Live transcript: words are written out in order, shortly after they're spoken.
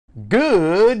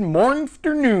Good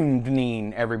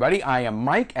morning, everybody. I am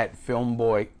Mike at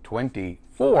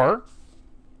Filmboy24,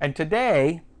 and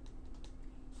today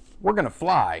we're going to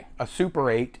fly a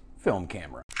Super 8 film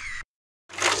camera.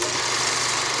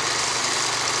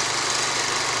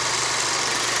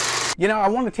 You know, I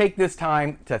want to take this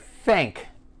time to thank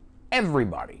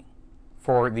everybody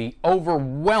for the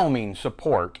overwhelming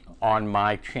support on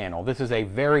my channel. This is a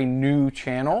very new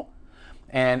channel,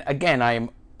 and again, I am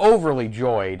overly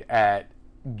joyed at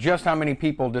just how many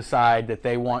people decide that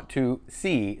they want to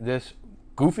see this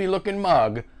goofy looking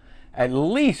mug at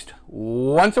least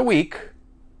once a week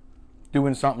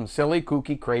doing something silly,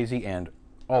 kooky, crazy, and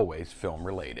always film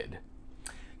related.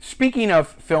 Speaking of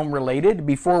film related,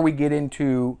 before we get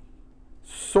into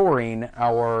soaring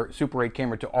our Super 8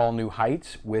 camera to all new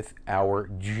heights with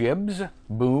our jibs,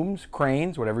 booms,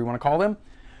 cranes, whatever you want to call them,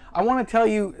 I want to tell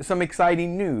you some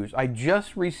exciting news. I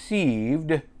just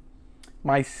received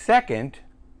my second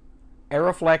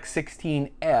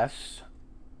Arriflex 16S,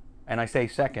 and I say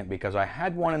second because I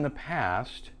had one in the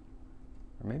past,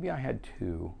 or maybe I had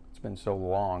two. It's been so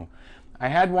long. I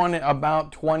had one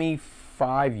about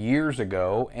 25 years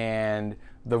ago, and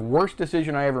the worst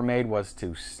decision I ever made was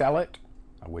to sell it.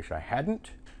 I wish I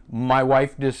hadn't. My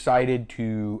wife decided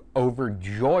to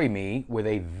overjoy me with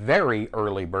a very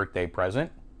early birthday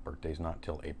present. Birthday's not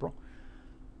till April.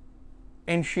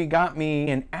 And she got me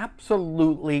an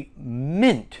absolutely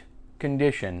mint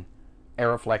condition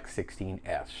Arriflex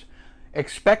 16S.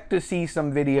 Expect to see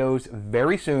some videos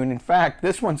very soon. In fact,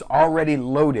 this one's already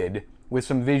loaded with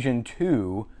some Vision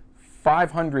 2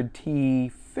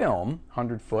 500T film,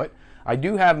 100 foot. I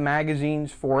do have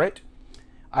magazines for it.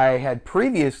 I had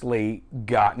previously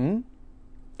gotten,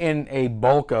 in a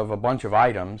bulk of a bunch of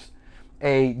items,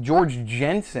 a George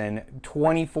Jensen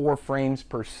 24 frames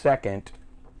per second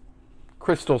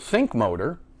crystal sync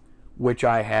motor, which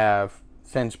I have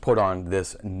since put on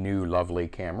this new lovely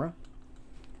camera,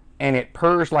 and it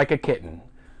purrs like a kitten.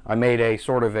 I made a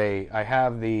sort of I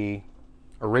have the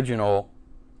original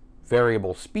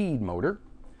variable speed motor,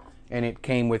 and it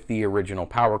came with the original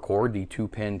power cord, the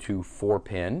 2-pin to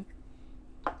 4-pin,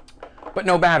 but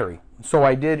no battery. So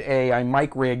I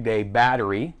mic rigged a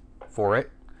battery for it.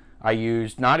 I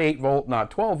used not 8 volt,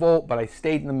 not 12 volt, but I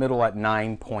stayed in the middle at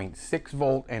 9.6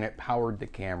 volt, and it powered the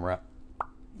camera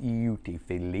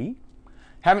beautifully.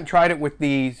 Haven't tried it with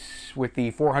the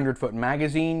 400 foot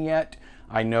magazine yet.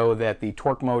 I know that the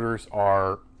torque motors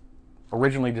are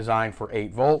originally designed for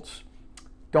 8 volts.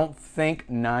 Don't think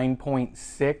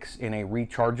 9.6 in a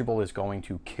rechargeable is going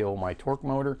to kill my torque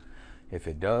motor. If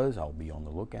it does, I'll be on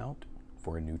the lookout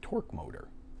for a new torque motor.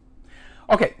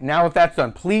 Okay, now if that's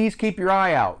done, please keep your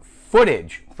eye out.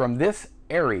 Footage from this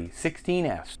Arri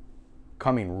 16S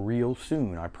coming real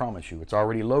soon, I promise you. It's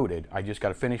already loaded. I just got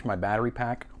to finish my battery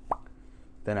pack,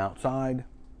 then outside,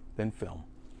 then film.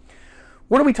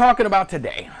 What are we talking about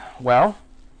today? Well,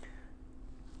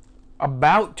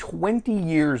 about 20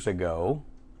 years ago,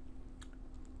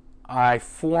 I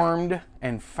founded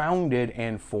a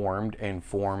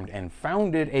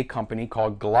company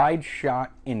called Glideshot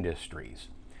Industries.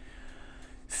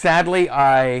 Sadly,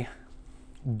 I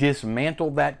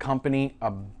dismantled that company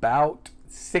about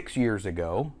 6 years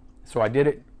ago. So I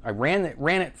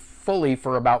ran it fully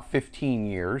for about 15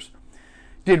 years.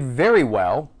 Did very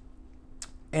well.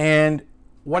 And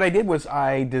what I did was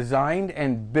I designed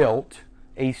and built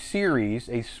a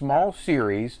small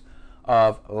series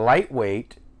of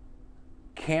lightweight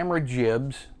camera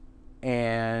jibs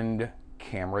and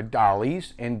camera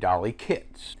dollies and dolly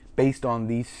kits based on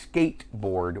the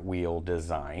skateboard wheel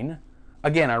design.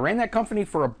 Again, I ran that company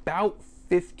for about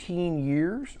 15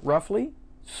 years, roughly.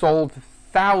 Sold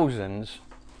thousands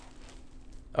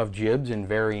of jibs in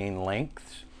varying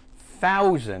lengths,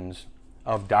 thousands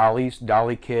of dollies,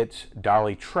 dolly kits,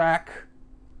 dolly track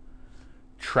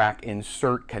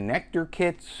insert connector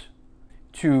kits,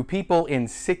 to people in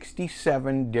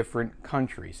 67 different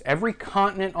countries. Every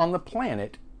continent on the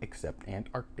planet except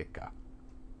Antarctica.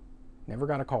 Never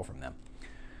got a call from them.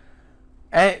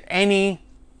 At any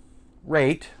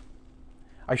rate,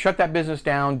 I shut that business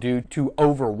down due to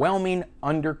overwhelming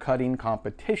undercutting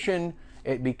competition.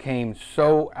 It became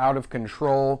so out of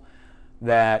control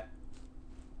that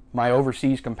my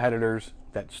overseas competitors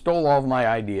that stole all of my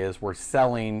ideas were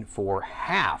selling for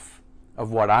half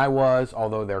of what I was,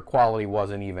 although their quality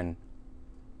wasn't even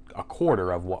a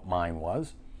quarter of what mine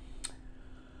was.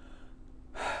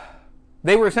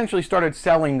 They were essentially started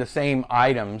selling the same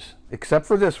items, except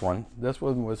for this one. This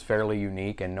one was fairly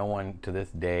unique, and no one to this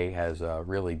day has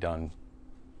really done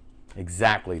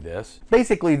exactly this.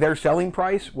 Basically, their selling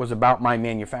price was about my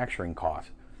manufacturing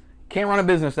cost. can't run a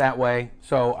business that way,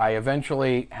 so I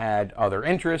eventually had other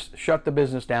interests, shut the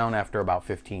business down after about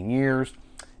 15 years,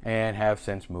 and have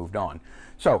since moved on.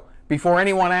 So, before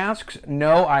anyone asks,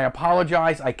 no, I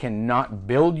apologize. I cannot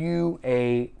build you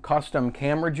a custom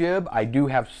camera jib. I do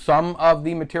have some of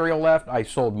the material left. I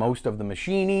sold most of the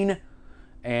machining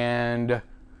and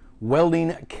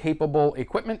welding capable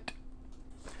equipment.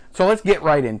 So let's get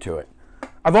right into it.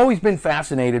 I've always been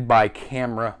fascinated by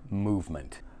camera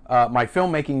movement. My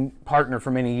filmmaking partner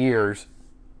for many years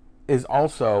is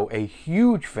also a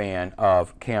huge fan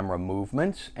of camera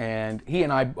movements, and he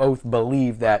and I both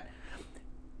believe that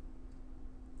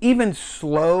even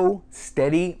slow,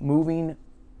 steady moving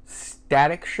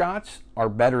static shots are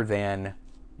better than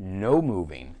no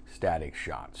moving static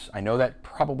shots. I know that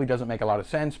probably doesn't make a lot of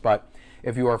sense, but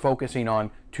if you are focusing on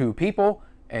two people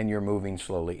and you're moving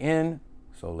slowly in,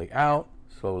 slowly out,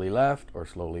 slowly left, or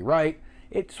slowly right,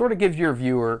 it sort of gives your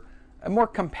viewer a more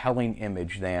compelling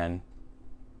image than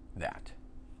that.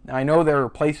 Now, I know there are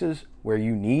places where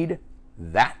you need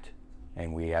that,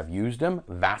 and we have used them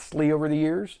vastly over the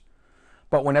years,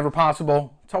 but whenever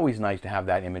possible, it's always nice to have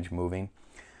that image moving.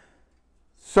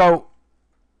 So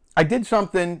I did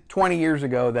something 20 years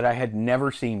ago that I had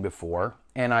never seen before,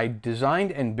 and I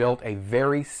designed and built a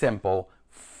very simple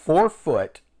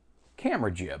 4-foot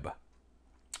camera jib.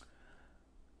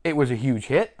 It was a huge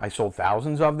hit. I sold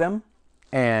thousands of them,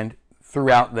 and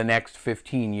throughout the next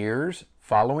 15 years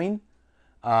following,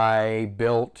 I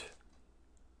built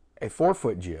a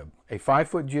 4-foot jib, a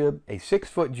 5-foot jib, a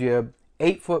 6-foot jib,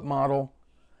 8-foot model,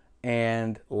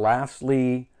 and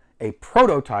lastly, a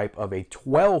prototype of a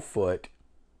 12-foot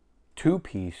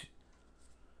two-piece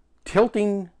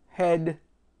tilting head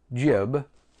jib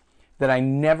that I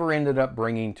never ended up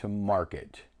bringing to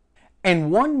market.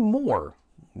 And one more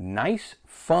nice,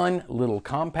 fun little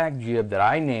compact jib that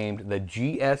I named the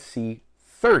GSC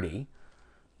 30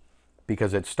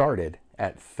 because it started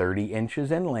at 30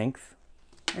 inches in length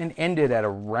and ended at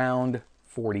around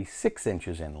 46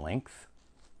 inches in length.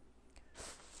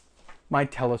 My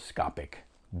telescopic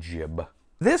jib.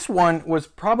 This one was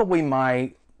probably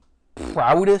my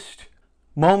proudest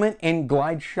moment in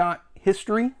glide shot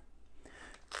history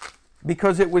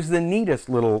because it was the neatest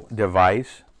little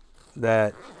device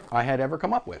that I had ever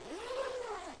come up with.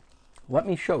 Let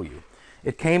me show you.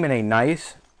 It came in a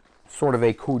nice sort of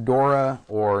a Kodak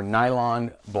or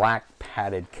nylon black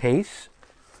padded case.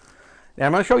 Now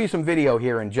I'm going to show you some video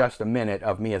here in just a minute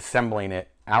of me assembling it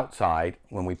outside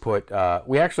when we put,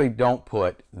 we actually don't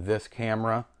put this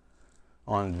camera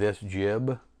on this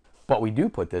jib, but we do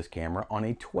put this camera on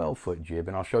a 12-foot jib,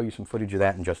 and I'll show you some footage of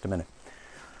that in just a minute.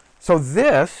 So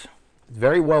this,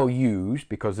 very well used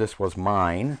because this was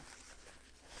mine,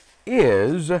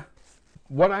 is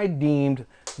what I deemed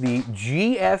the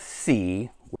GSC,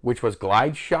 which was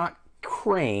Glideshot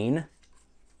Crane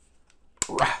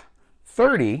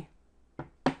 30,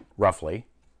 roughly,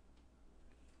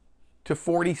 to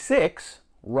 46,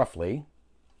 roughly,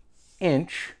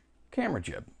 inch camera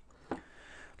jib.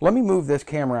 Let me move this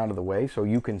camera out of the way so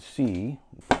you can see.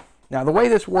 Now, the way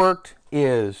this worked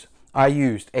is I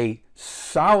used a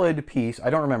solid piece. I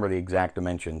don't remember the exact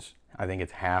dimensions. I think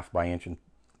it's half by inch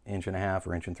and a half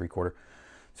or inch and 3/4.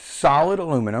 Solid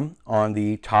aluminum on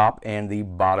the top and the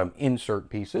bottom insert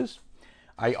pieces.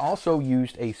 I also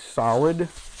used a solid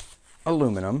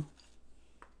aluminum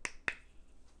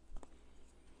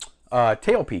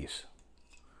tailpiece.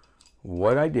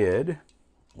 What I did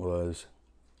was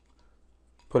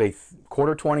put a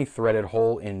 1/4-20 threaded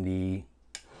hole in the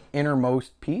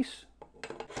innermost piece,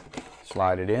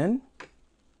 slide it in,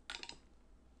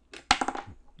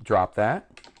 drop that,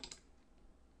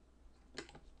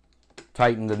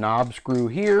 tighten the knob screw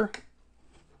here,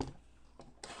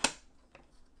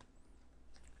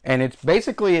 and it's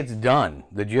done.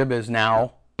 The jib is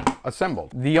now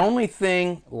assembled. The only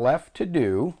thing left to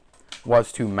do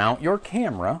was to mount your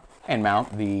camera and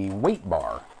mount the weight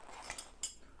bar.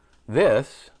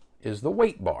 This is the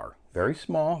weight bar. Very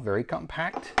small, very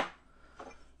compact.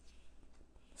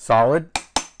 Solid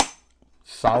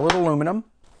aluminum.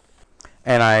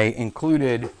 And I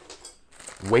included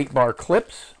weight bar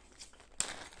clips.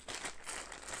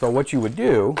 So what you would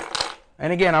do,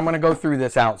 and again, I'm going to go through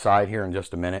this outside here in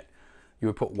just a minute. You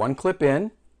would put one clip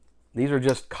in. These are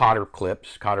just cotter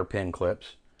clips, cotter pin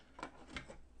clips.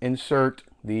 Insert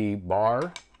the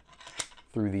bar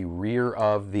through the rear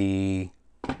of the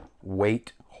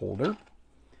weight holder.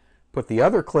 Put the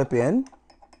other clip in,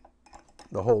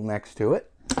 the hole next to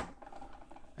it,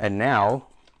 and now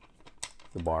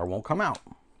the bar won't come out.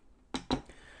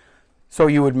 So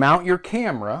you would mount your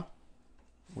camera,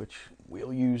 which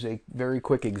we'll use a very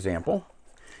quick example.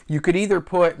 You could either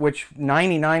put, which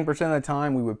 99% of the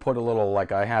time we would put a little,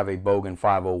 like I have a Bogan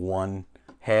 501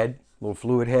 head, little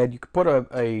fluid head. You could put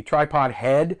a tripod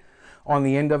head on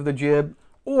the end of the jib,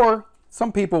 or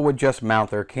some people would just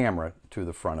mount their camera to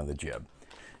the front of the jib.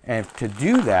 And to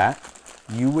do that,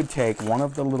 you would take one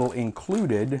of the little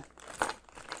included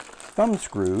thumb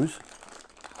screws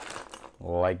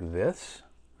like this,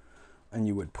 and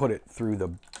you would put it through the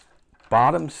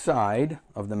bottom side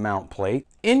of the mount plate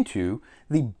into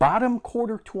the bottom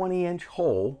 1/4 20-inch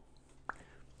hole,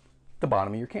 the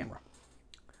bottom of your camera.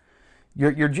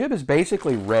 Your jib is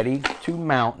basically ready to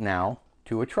mount now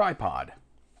to a tripod.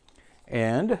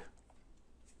 And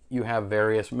you have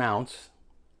various mounts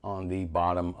on the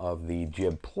bottom of the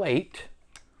jib plate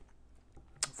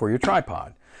for your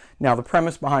tripod. Now the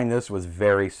premise behind this was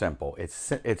very simple.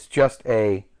 It's just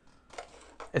a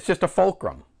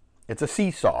fulcrum. It's a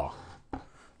seesaw.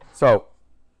 So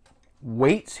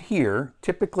weights here,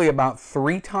 typically about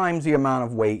 3 times the amount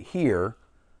of weight here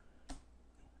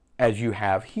as you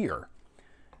have here.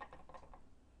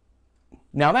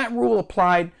 Now that rule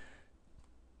applied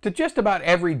to just about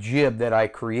every jib that I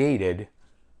created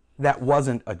that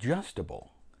wasn't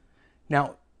adjustable.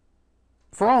 Now,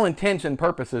 for all intents and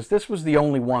purposes, this was the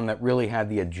only one that really had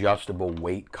the adjustable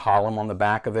weight column on the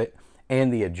back of it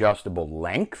and the adjustable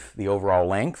length, the overall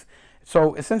length.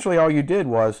 So essentially all you did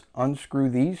was unscrew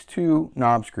these 2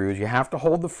 knob screws. You have to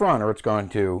hold the front or it's going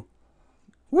to,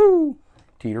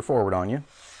 teeter forward on you.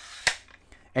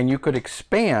 And you could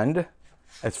expand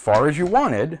as far as you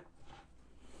wanted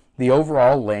the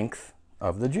overall length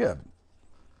of the jib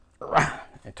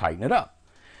and tighten it up.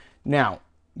 Now,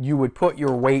 you would put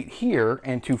your weight here,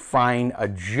 and to fine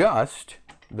adjust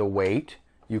the weight,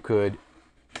 you could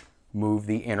move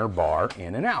the inner bar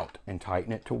in and out and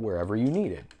tighten it to wherever you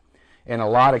needed. In a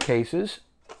lot of cases,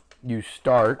 you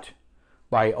start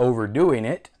by overdoing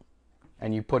it,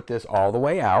 and you put this all the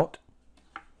way out,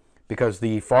 because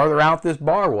the farther out this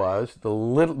bar was, the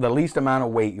least amount of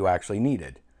weight you actually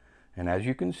needed. And as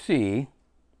you can see,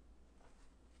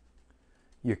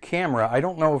 your camera, I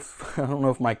don't know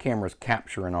if my camera's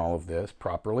capturing all of this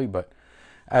properly, but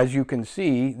as you can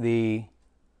see, the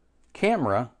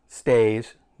camera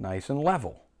stays nice and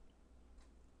level.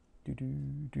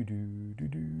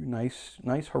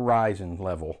 Nice horizon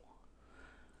level.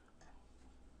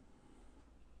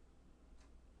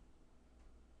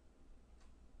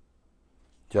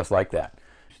 Just like that.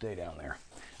 Stay down there.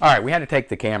 All right, we had to take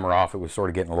the camera off. It was sort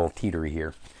of getting a little teetery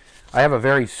here. I have a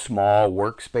very small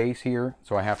workspace here,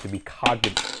 so I have to be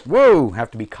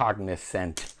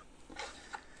cognizant.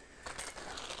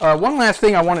 One last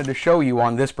thing I wanted to show you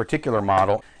on this particular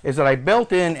model is that I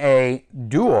built in a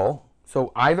dual,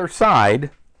 so either side,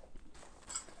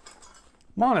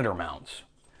 monitor mounts.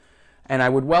 And I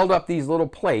would weld up these little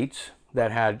plates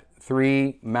that had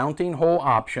 3 mounting hole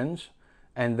options,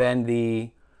 and then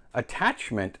the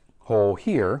attachment hole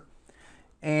here,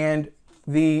 and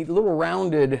the little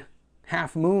rounded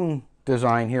half moon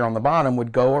design here on the bottom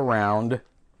would go around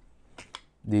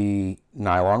the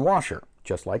nylon washer,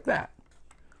 just like that.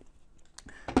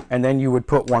 And then you would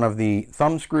put one of the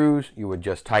thumb screws, you would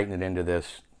just tighten it into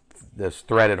this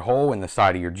threaded hole in the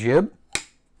side of your jib,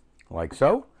 like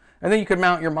so. And then you could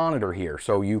mount your monitor here,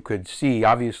 so you could see,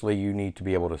 obviously you need to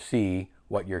be able to see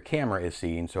what your camera is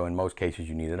seeing, so in most cases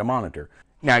you needed a monitor.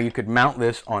 Now you could mount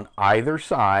this on either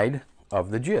side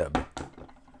of the jib.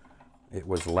 It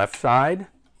was left side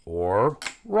or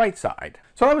right side.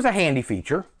 So that was a handy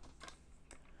feature.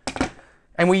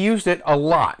 And we used it a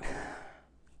lot.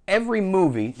 Every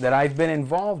movie that I've been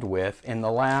involved with in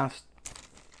the last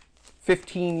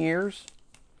 15 years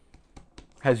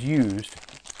has used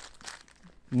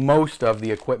most of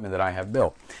the equipment that I have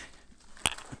built.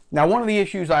 Now, one of the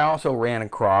issues I also ran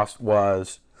across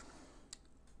was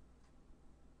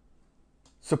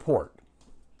support.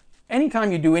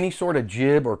 Anytime you do any sort of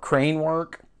jib or crane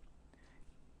work,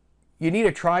 you need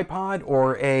a tripod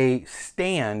or a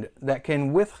stand that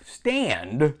can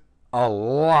withstand a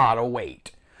lot of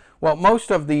weight. Well, most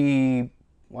of the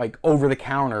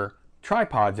over-the-counter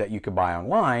tripods that you could buy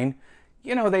online,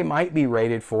 you know, they might be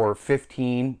rated for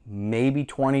 15, maybe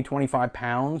 20, 25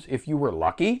 pounds if you were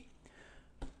lucky.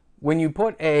 When you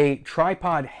put a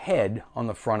tripod head on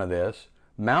the front of this,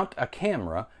 mount a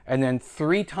camera, and then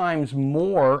 3 times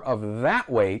more of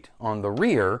that weight on the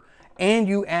rear, and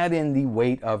you add in the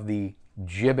weight of the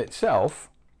jib itself,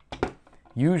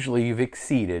 usually you've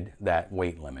exceeded that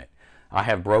weight limit. I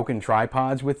have broken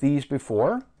tripods with these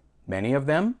before, many of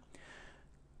them,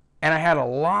 and I had a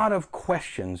lot of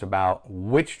questions about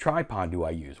which tripod do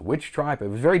I use, which tripod.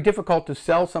 It was very difficult to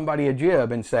sell somebody a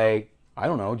jib and say, I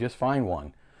don't know, just find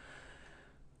one.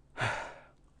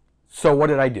 So what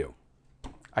did I do?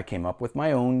 I came up with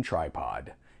my own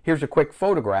tripod. Here's a quick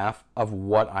photograph of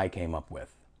what I came up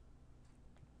with.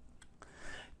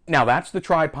 Now that's the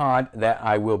tripod that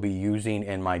I will be using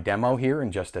in my demo here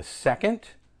in just a second.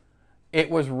 It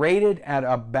was rated at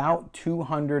about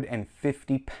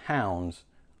 250 pounds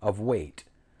of weight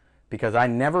because I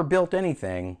never built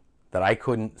anything that I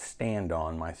couldn't stand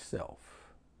on myself.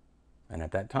 And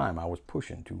at that time I was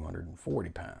pushing 240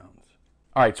 pounds.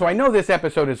 All right, so I know this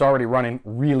episode is already running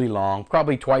really long,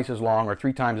 probably twice as long or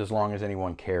 3 times as long as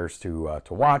anyone cares to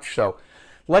watch. So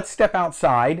let's step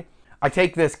outside. I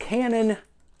take this Canon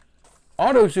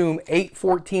AutoZoom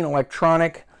 814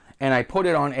 electronic and I put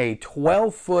it on a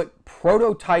 12-foot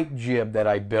prototype jib that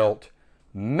I built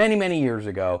many, many years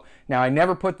ago. Now I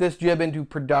never put this jib into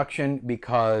production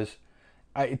because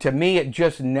to me it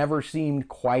just never seemed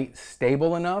quite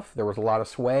stable enough. There was a lot of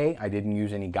sway. I didn't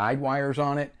use any guide wires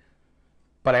on it.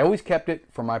 But I always kept it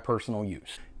for my personal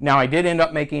use. Now I did end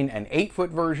up making an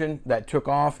 8-foot version that took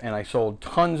off and I sold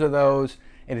tons of those.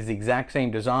 It is the exact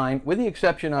same design with the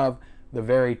exception of the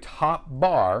very top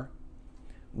bar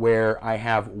where I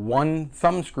have one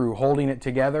thumb screw holding it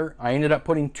together. I ended up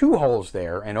putting 2 holes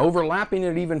there and overlapping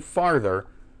it even farther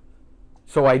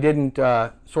so I didn't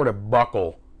sort of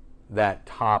buckle that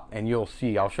top. And you'll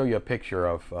see, I'll show you a picture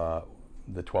of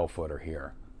the 12-footer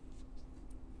here.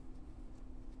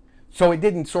 So it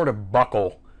didn't sort of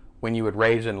buckle when you would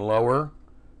raise and lower.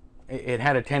 It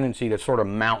had a tendency to sort of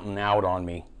mountain out on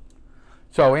me.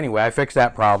 So anyway, I fixed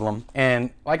that problem.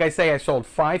 And like I say, I sold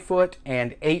 5-foot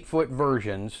and 8-foot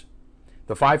versions.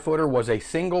 The 5-footer was a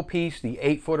single piece. The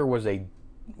 8-footer was a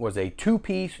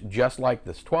 2-piece, just like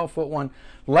this 12-foot one.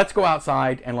 Let's go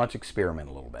outside and let's experiment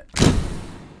a little bit.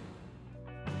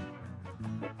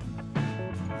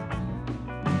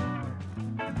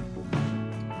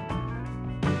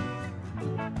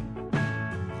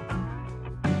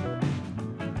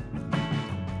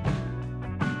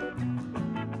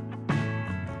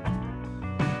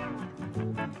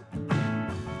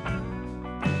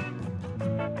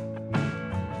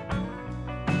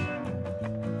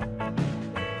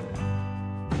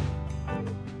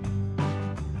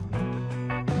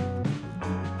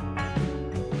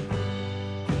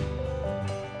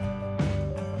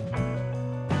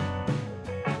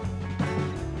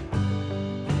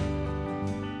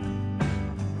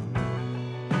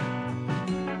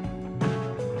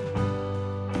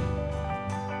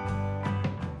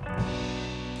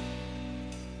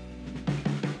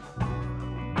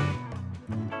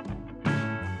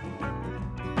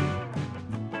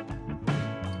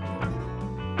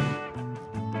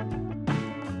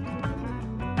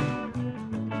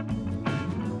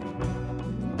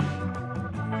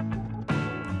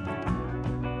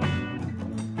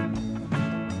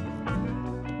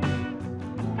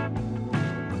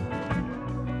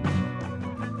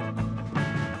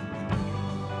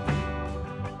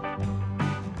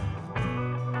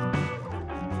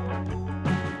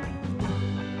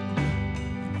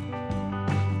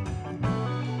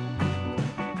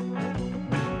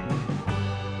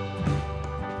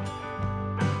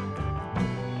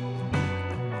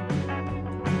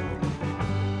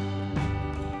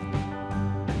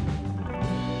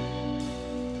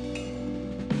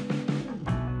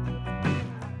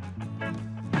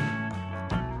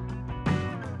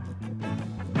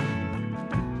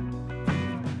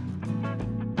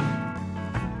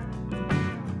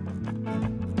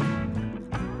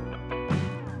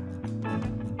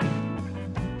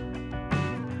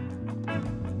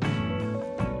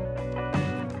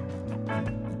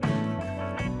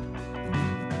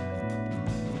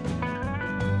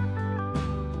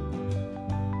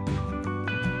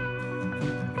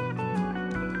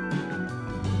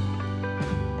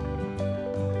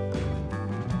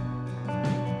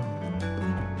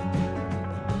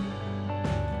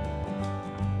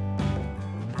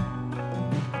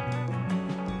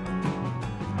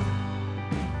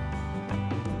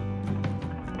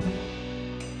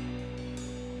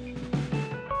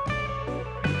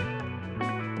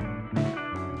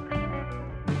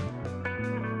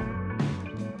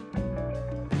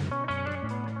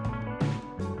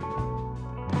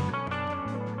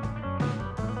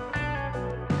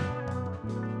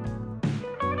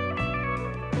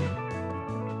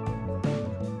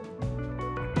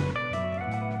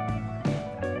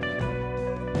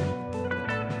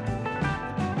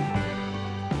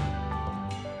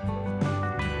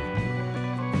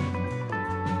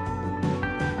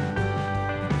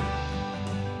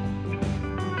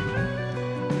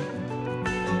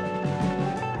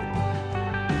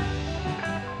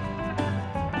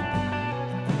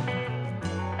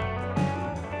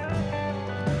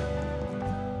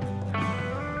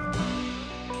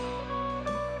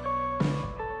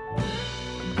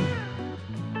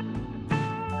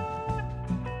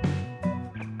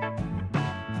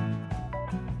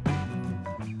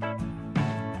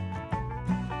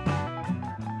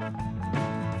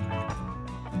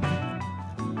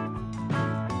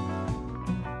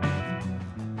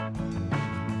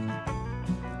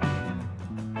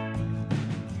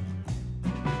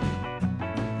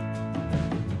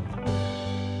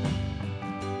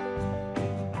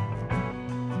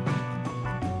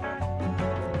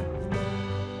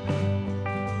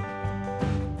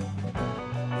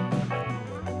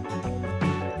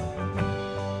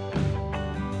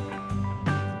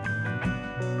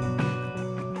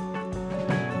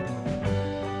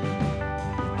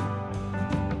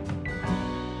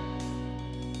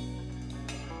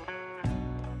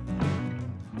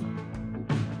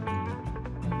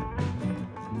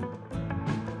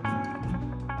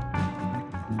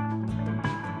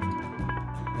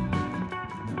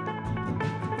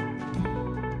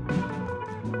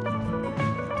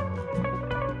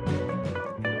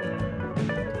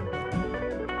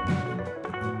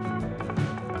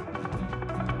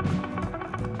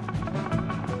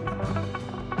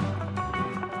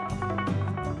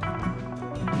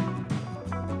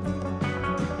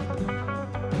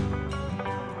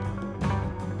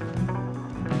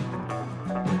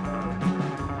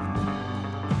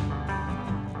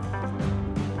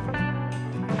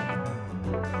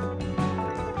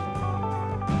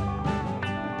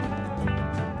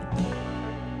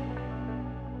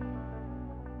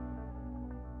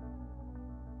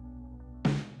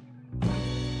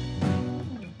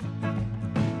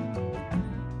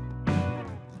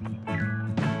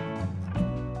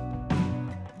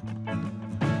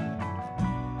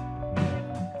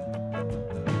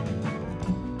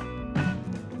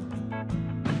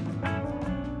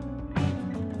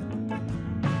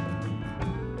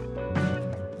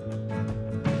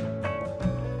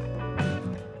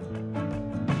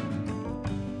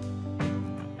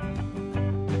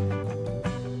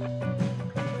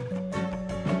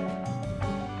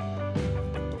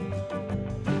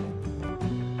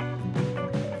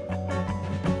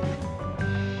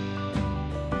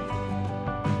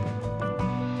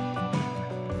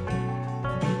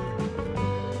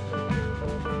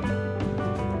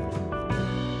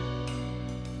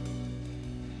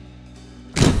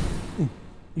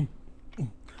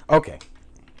 Okay.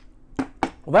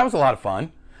 Well, that was a lot of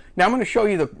fun. Now I'm going to show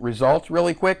you the results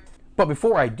really quick. But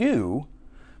before I do,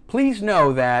 please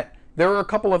know that there are a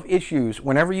couple of issues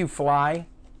whenever you fly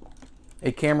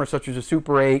a camera such as a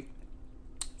Super 8,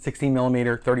 16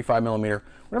 millimeter, 35 millimeter.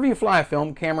 Whenever you fly a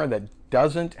film camera that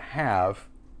doesn't have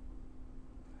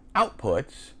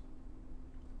outputs,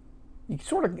 it's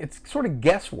sort of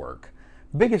guesswork.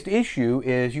 Biggest issue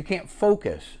is you can't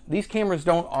focus. These cameras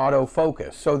don't auto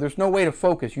focus, so there's no way to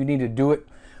focus. You need to do it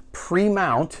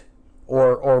pre-mount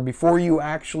or before you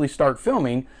actually start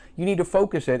filming. You need to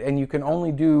focus it, and you can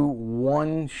only do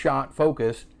one shot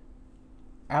focus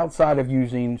outside of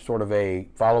using sort of a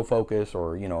follow focus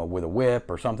or, you know, with a whip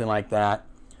or something like that,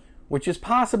 which is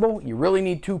possible. You really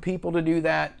need two people to do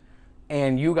that,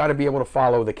 and you got to be able to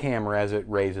follow the camera as it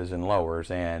raises and lowers.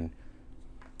 And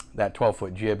that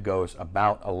 12-foot jib goes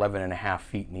about 11.5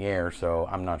 feet in the air, so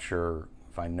I'm not sure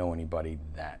if I know anybody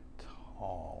that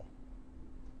tall.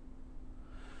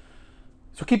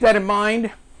 So keep that in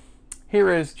mind.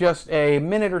 Here is just a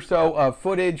minute or so of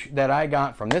footage that I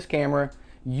got from this camera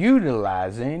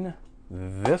utilizing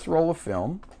this roll of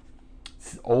film.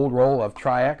 This old roll of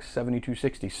Tri-X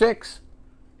 7266.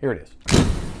 Here it is.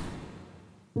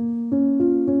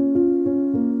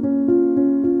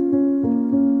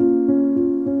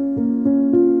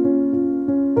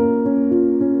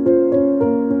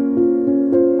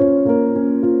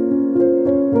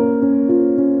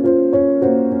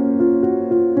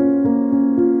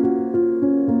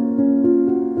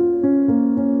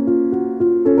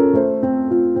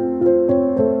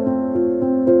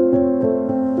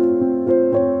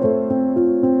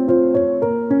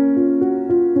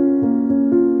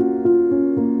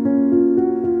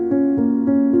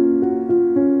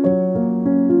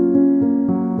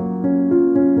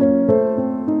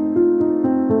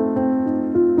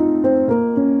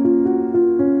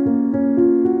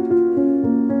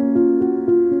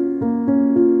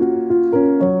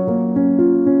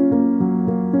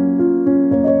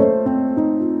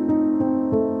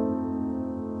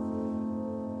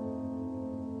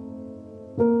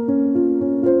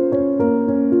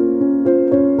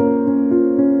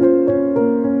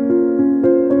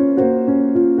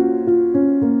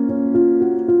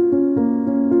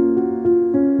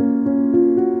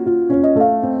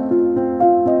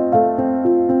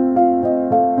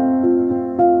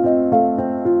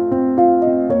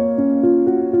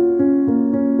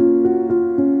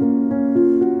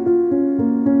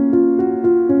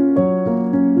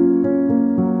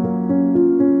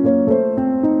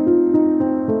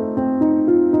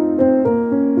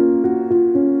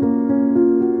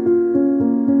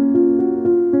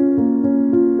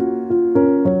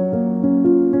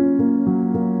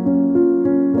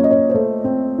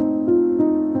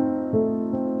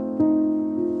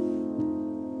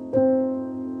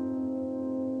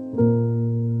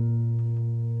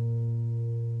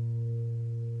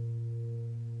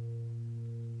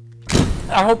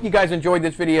 I hope you guys enjoyed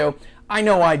this video. I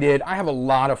know I did. I have a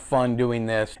lot of fun doing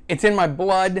this. It's in my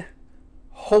blood.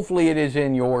 Hopefully it is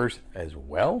in yours as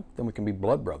well. Then we can be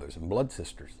blood brothers and blood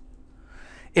sisters.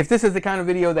 If this is the kind of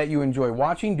video that you enjoy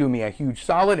watching, do me a huge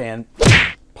solid and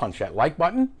punch that like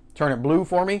button. Turn it blue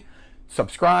for me.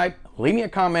 Subscribe. Leave me a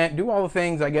comment. Do all the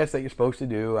things, I guess, that you're supposed to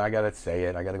do. I got to say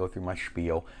it. I got to go through my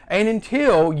spiel. And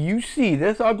until you see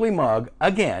this ugly mug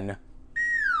again,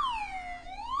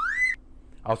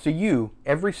 I'll see you,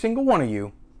 every single one of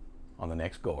you, on the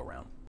next go-around.